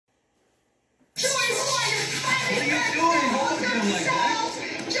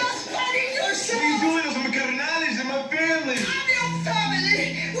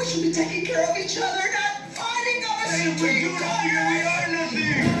be taking care of each other, not fighting on the street. We are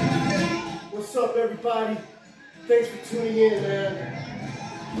nothing. What's up, everybody? Thanks for tuning in, man.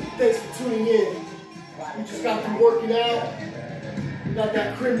 Thanks for tuning in. We just got through working out. We got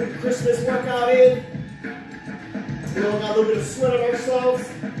that Christmas workout in. You know, got a little bit of sweat on ourselves.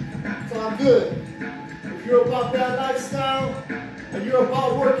 So I'm good. If you're about that lifestyle and you're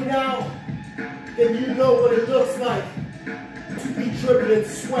about working out, then you know what it looks like to be dripping in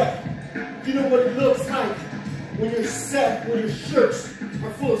sweat. You know what it looks like when you're set, when your shirts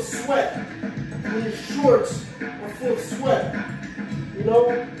are full of sweat, when your shorts are full of sweat. You know?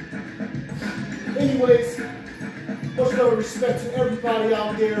 Anyways, much love and respect to everybody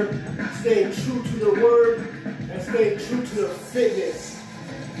out there staying true to their word and staying true to their fitness.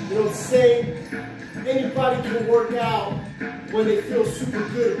 You know what I'm saying? Anybody can work out when they feel super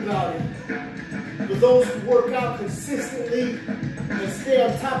good about it. For those who work out consistently and stay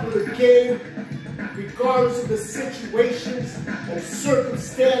on top of their game, regardless of the situations and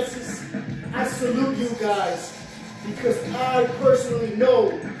circumstances, I salute you guys, because I personally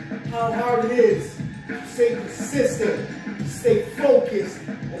know how hard it is to stay consistent, stay focused,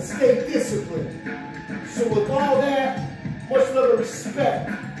 and stay disciplined. So with all that, much love and respect.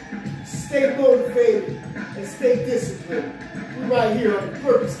 Stay motivated and stay disciplined. We're right here on the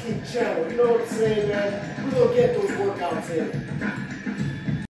Purpose King channel. You know what I'm saying, man? We're going to get those workouts in.